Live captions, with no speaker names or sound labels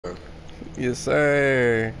Yes,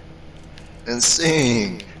 sir. and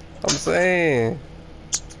sing. I'm saying.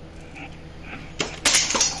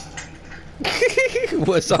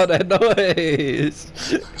 What's all that noise?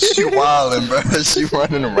 She wildin', bro. She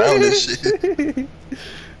running around and shit.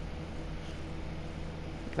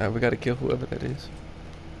 Nah, we gotta kill whoever that is.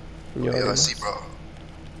 You Oh, already yeah, I know. see, bro.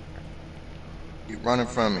 You running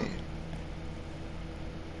from me.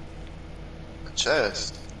 A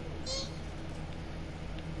chest.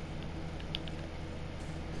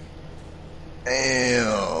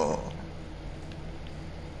 Damn.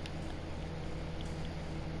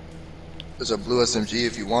 There's a blue SMG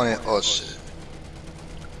if you want it. Oh, shit.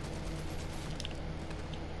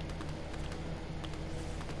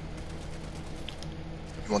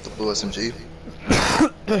 You want the blue SMG?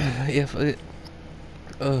 Yeah, fuck it.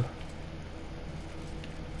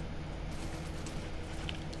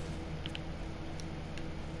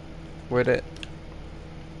 Where that?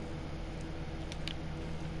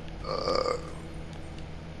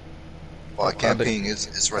 Oh, I can't found it. ping.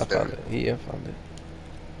 It's I right there. found it. Yeah, I found it.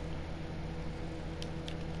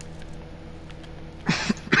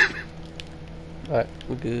 Alright,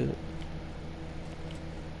 we're good.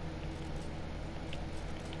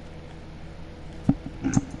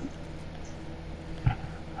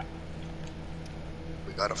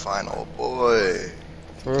 We gotta find old boy.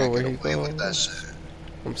 For real, Can't where get he away with going? that shit.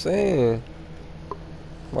 I'm saying.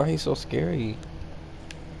 Why he so scary?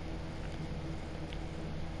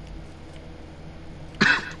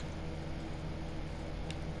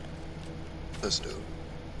 This dude.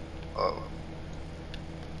 Oh,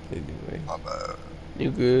 Anyway. my bad.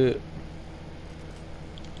 You good?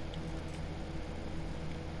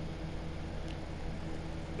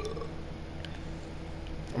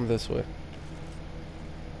 I'm this way.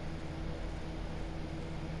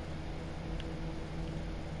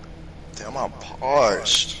 Damn, I'm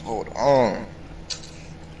parched. Hold on.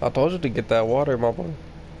 I told you to get that water, my boy.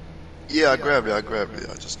 Yeah, I grabbed it.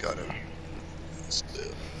 I just got it.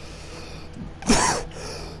 Still.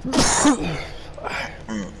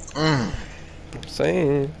 I'm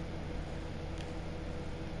saying.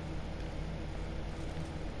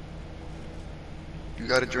 You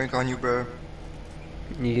got a drink on you, bro?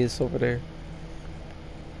 Yes, over there.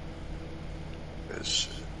 This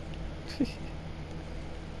shit.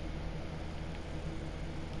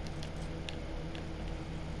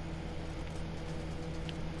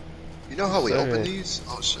 You know how we open Sir. these?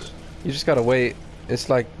 Oh shit. You just gotta wait. It's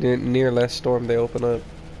like near last storm they open up.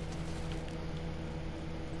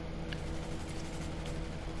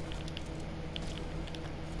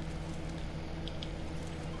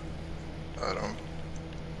 I don't.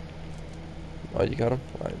 Oh, you got him?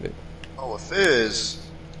 Alright, babe. Oh, a fizz.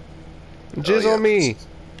 Jizz yeah. on me!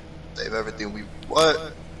 Save everything we. What?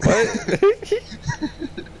 What?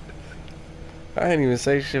 I didn't even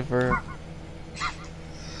say shit for her.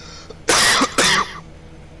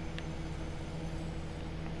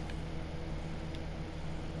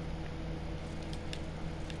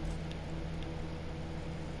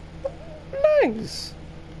 Nice!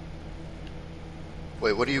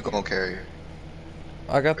 Wait, what are you gonna carry?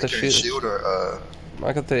 I got the Carry shit. shield or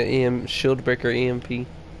I got the shield breaker EMP.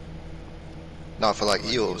 not for like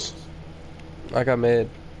heals? I got med.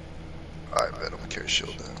 Alright, bet I'm gonna carry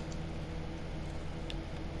shield then.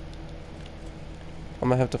 I'm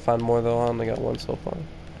gonna have to find more though. I only got one so far.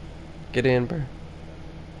 Get in, bro.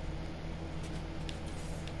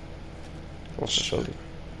 What's the shoulder?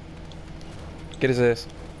 Get his ass.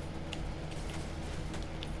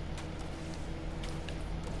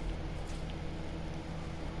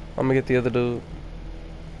 I'm gonna get the other dude.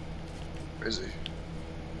 Where is he?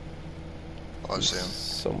 Oh, I see him.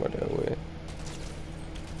 Somewhere that way.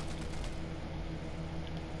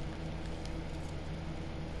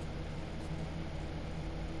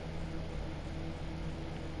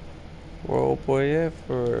 Where old boy at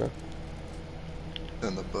for?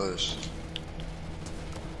 In the bush.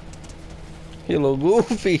 He a little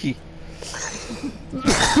goofy.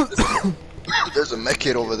 There's a mech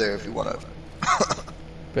kit over there if you wanna.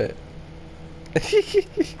 Bet.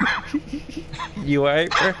 You alright,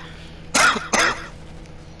 bro?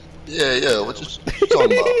 Yeah. What you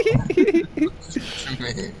talking about? What you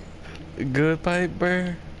mean? Good pipe,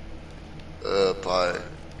 bro. Pie.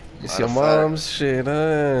 It's Matter your of mom's fact, shit,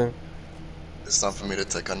 huh? it's time for me to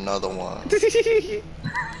take another one.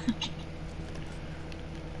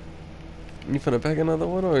 You finna pack another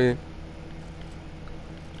one or you?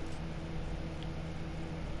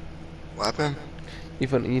 What happened? You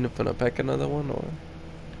finna pack another one or?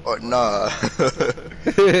 Oh, nah.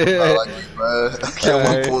 Not like me, bro. I can't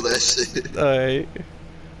Alright. pull that shit. Alright.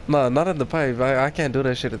 No, not at the pipe. I can't do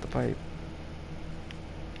that shit at the pipe.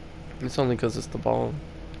 It's only because it's the ball.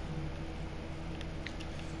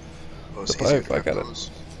 Oh, The it's easier to pipe, I grab got it. those.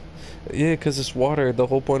 Yeah, because it's water. The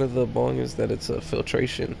whole point of the bong is that it's a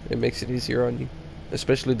filtration. It makes it easier on you.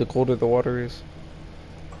 Especially the colder the water is.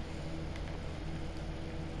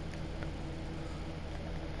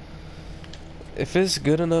 If it's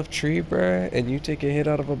good enough tree, bruh, and you take a hit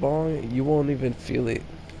out of a bong, you won't even feel it.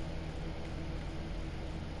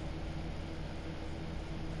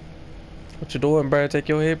 What you doing, bruh? Take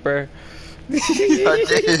your hit, bruh. I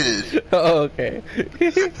did. Oh, okay.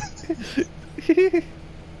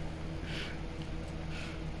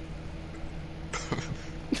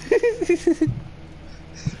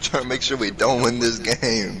 Trying to make sure we don't win this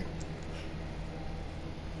game.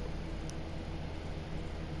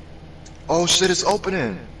 Oh shit, it's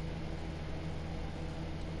opening.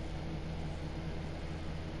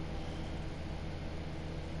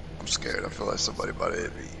 I'm scared. I feel like somebody about to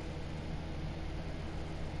hit me.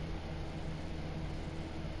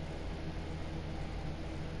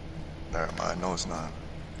 Never mind. No, it's not.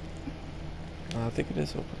 I think it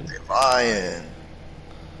is opening. They're lying.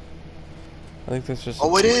 I think that's just.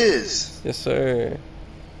 Oh, it is. Yes, sir.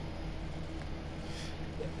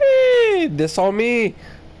 Hey, this on me.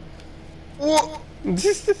 What?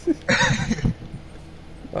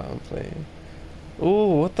 Oh, I'm playing.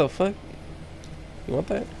 Ooh, what the fuck? You want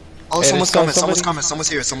that? Oh, Hey, someone's there's coming. Someone's somebody- coming. Someone's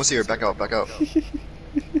here. Someone's here. Back out. Back out.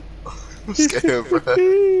 I'm scared, bro.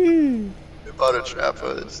 They're about to trap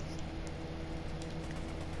us.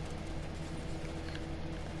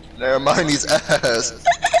 Never mind his ass.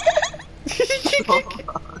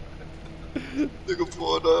 Nigga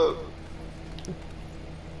pulled up.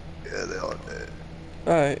 Yeah, they all dead.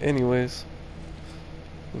 Alright, anyways.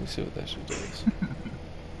 Let me see what that shit does.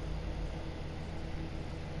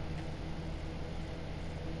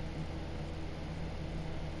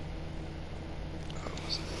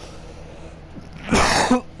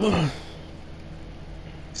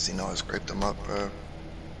 See, no, I scraped them up, bro.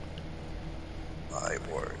 My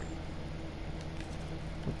word.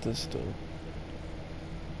 What this do?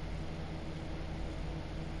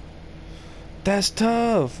 That's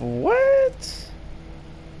tough. What?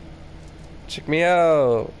 Check me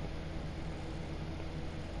out.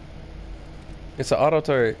 It's an auto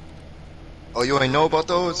turret. Oh, you ain't know about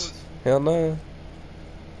those? Hell no.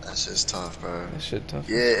 That shit's tough, bro. That shit tough.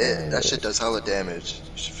 Yeah, that shit does hella damage.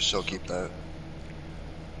 You should for sure keep that.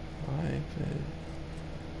 Alright, man.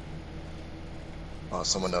 Oh,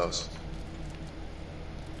 someone else.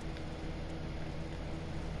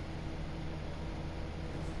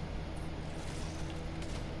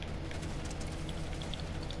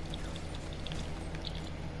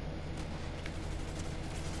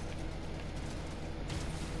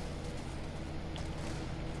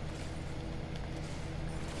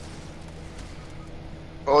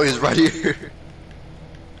 Oh, he's right here.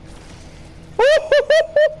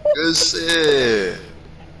 Good shit.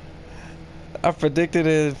 I predicted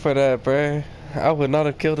it for that, bruh. I would not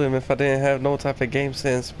have killed him if I didn't have no type of game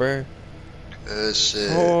sense, bruh. Good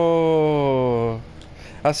shit. Oh.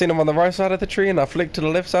 I seen him on the right side of the tree and I flicked to the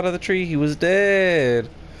left side of the tree. He was dead.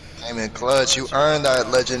 Came in clutch. You earned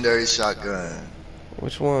that legendary shotgun.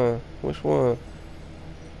 Which one? Which one?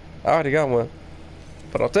 I already got one.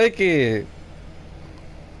 But I'll take it.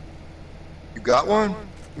 You got one?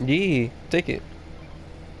 Yeah, take it.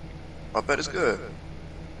 I bet it's good.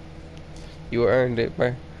 You earned it,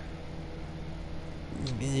 bruh.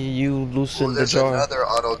 You Oh, loosened the there's jar. another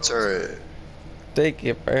auto turret. Take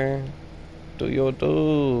it, bruh. Do your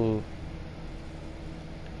do.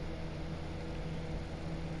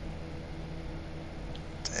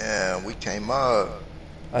 Damn, we came up.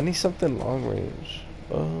 I need something long range.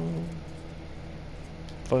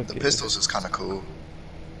 Fuck The it. pistols is kind of cool.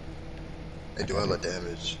 They do hella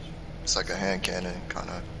damage. It's like a hand cannon, kind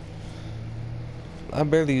of. I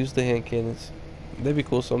barely use the hand cannons. They be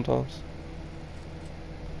cool sometimes.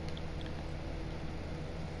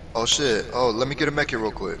 Oh shit. Oh, let me get a mech here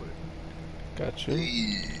real quick. Got you.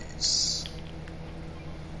 Jeez.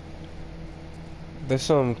 There's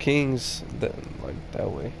some kings that like that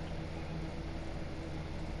way.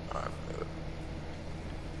 Alright, bro.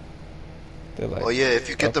 They're like. Oh yeah, if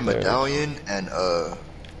you get the up there. medallion and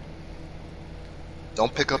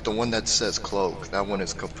don't pick up the one that says cloak. That one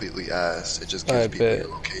is completely ass. It just gives I people bet. your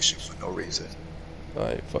location for no reason.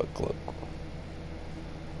 Alright, fuck, look.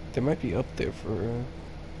 They might be up there for real.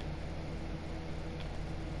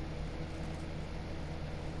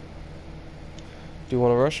 Do you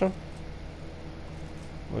want to rush them?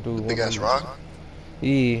 Or do we The big wanna- ass rock?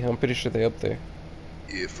 Yeah, I'm pretty sure they up there.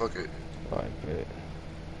 Yeah, fuck it. I bet.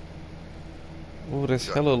 Ooh, there's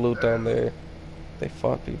Got hella it loot there. down there. They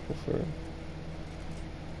fought people for it.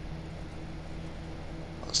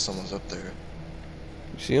 Oh, someone's up there.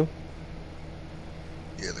 You see him?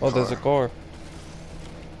 Yeah, the Oh, car. there's a car.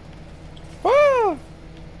 Ah!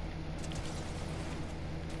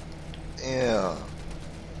 Yeah.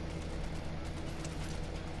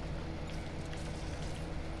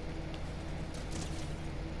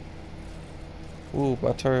 Ooh,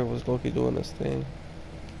 my turret was low-key doing this thing.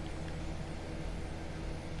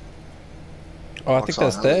 Oh, I think Walks on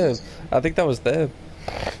that's hella them. easy. I think that was them.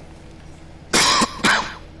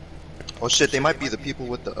 Oh shit, they might be the people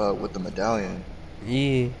with the medallion.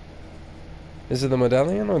 Yeah. Is it the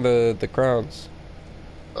medallion or the crowns?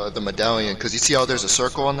 The medallion, because you see how there's a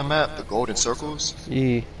circle on the map, the golden circles?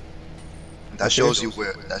 Yeah. That Right there? shows you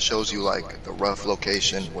where, that shows you like the rough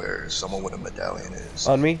location where someone with a medallion is.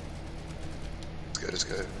 On me? It's good, it's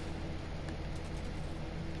good.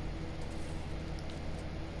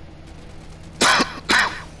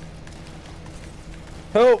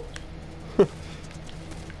 Help!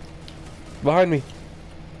 Behind me.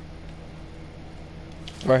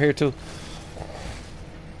 Right here too.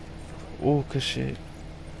 Ooh, good shit.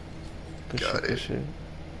 Good Got shit, good it. shit.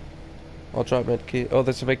 I'll drop med kit. Oh,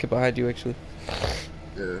 there's a med kit behind you actually.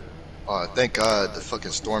 Yeah. Thank God the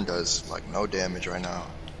fucking storm does like no damage right now.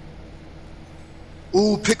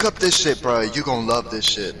 Ooh, pick up this shit, bro. You gonna love this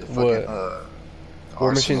shit. The fucking What?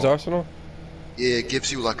 War Machine's Arsenal? Yeah, it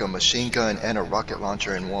gives you like a machine gun and a rocket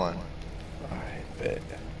launcher in one. Alright, bet.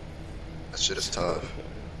 That shit is tough.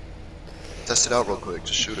 Test it out real quick.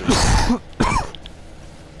 Just shoot it.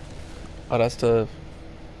 Oh, that's tough.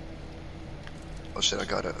 Oh shit, I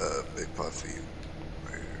got a big pot for you.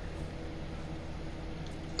 Right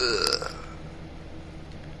here. Ugh.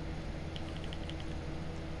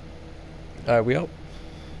 Alright, we out.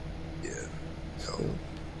 Yeah. Yo. Cool.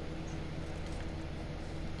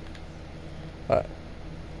 Alright.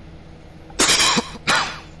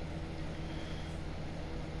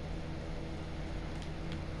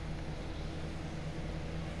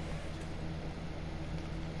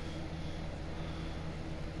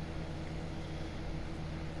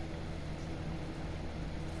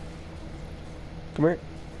 Come here.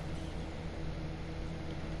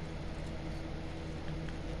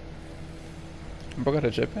 Bro got a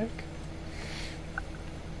jetpack?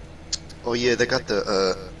 Oh yeah, they got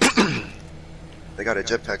the they got a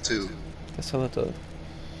jetpack too. That's hella tough.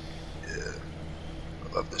 Yeah.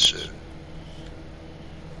 I love this shit.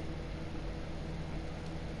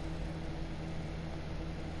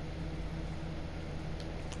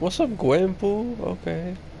 What's up, Gwenpool?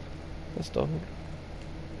 Okay. That's dope.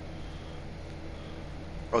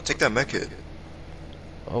 Oh, take that mech hit.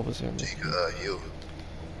 Oh, was there? Take you.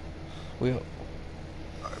 We out.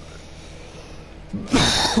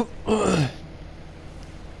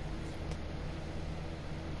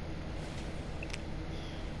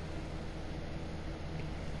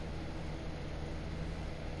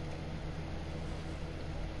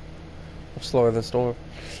 I'm slower than Storm.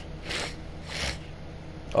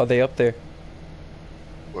 Are they up there?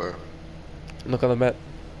 Where? Look on the map.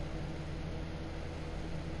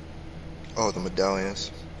 Oh, the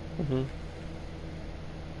medallions. Mm-hmm.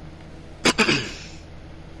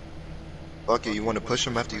 Bucky, you want to push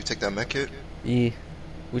him after you take that mech hit? E.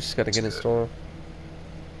 We just gotta get in Storm.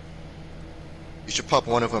 You should pop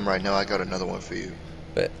one of them right now. I got another one for you.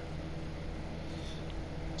 Bet.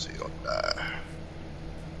 So you don't die.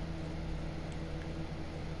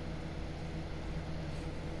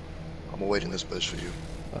 I'm gonna wait in this bush for you.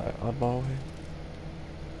 Alright, on my way.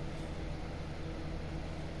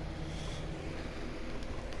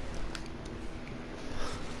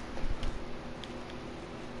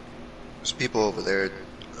 There's people over there,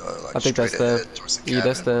 like I think that's straight them. ahead towards the E,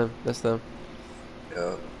 that's cabin. them. That's them.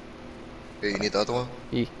 Yeah. Hey, you need the other one?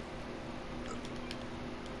 E.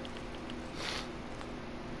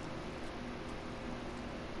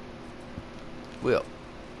 Well.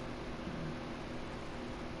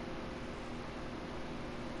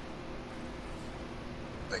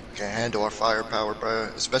 Like, can't handle our firepower, bro.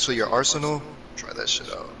 Especially your arsenal. Try that shit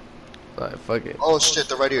out. Alright, fuck it. Oh shit,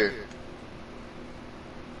 they're right here.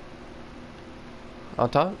 On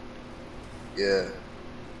top? Yeah.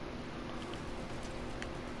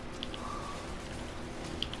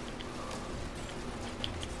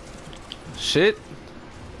 Shit.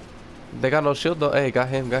 They got no shield though. Hey, got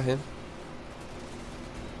him, got him.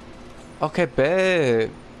 Okay, bet.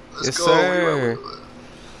 Let's Yes, go. sir. Wait.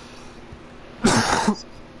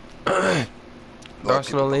 The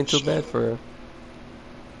Arsenal ain't too bad for real.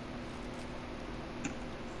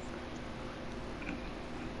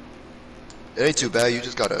 It ain't too bad. You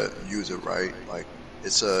just gotta use it right. Like,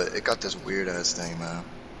 It got this weird ass thing, man.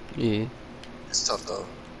 Yeah. It's tough though.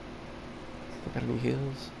 Got any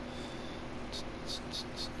heals?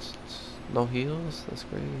 No heals? That's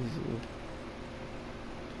crazy.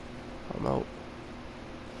 I'm out.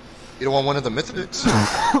 You don't want one of the mythics?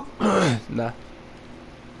 Nah.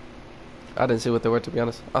 I didn't see what they were, to be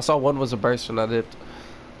honest. I saw one was a burst and I dipped.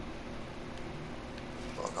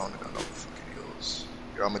 Fuck, I don't got no fucking heals.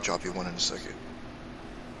 Here, I'm gonna drop you one in a second.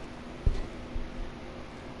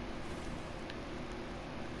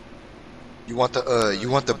 You want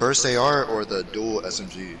the burst AR or the dual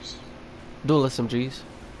SMGs? Dual SMGs.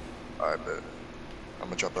 Alright, bet. I'm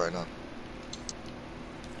gonna drop it right now.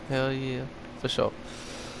 Hell yeah. For sure.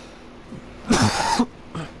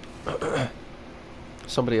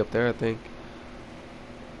 Somebody up there, I think.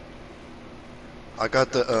 I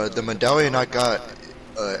got the medallion I got.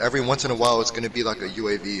 Every once in a while, it's gonna be like a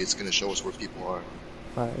UAV. It's gonna show us where people are.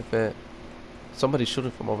 Alright, bet. Somebody's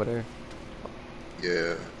shooting from over there.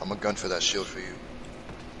 Yeah, I'm a gun for that shield for you.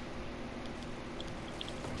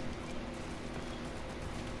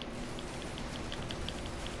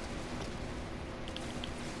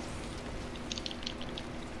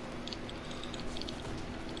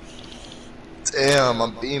 Damn,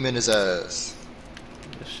 I'm beaming his ass.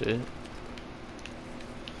 Good shit. Let me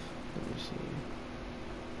see.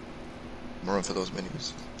 I'm running for those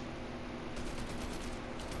minis.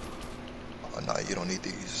 Oh, nah, you don't need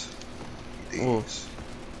these. You need Ooh. these.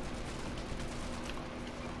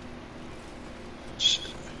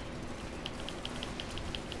 Shit.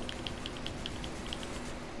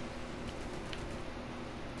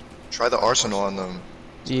 Try the arsenal on them.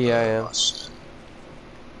 Yeah, I am. Oh, shit.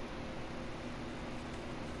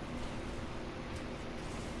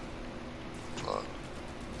 Fuck.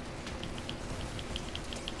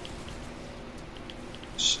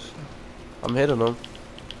 Shit. I'm hitting them.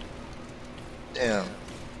 Damn.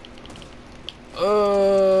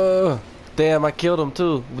 Damn, I killed him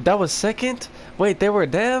too. That was second? Wait, they were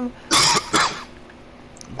damn?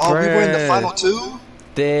 Oh, we were in the Bruh. final two?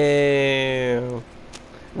 Damn.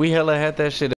 We hella had that shit.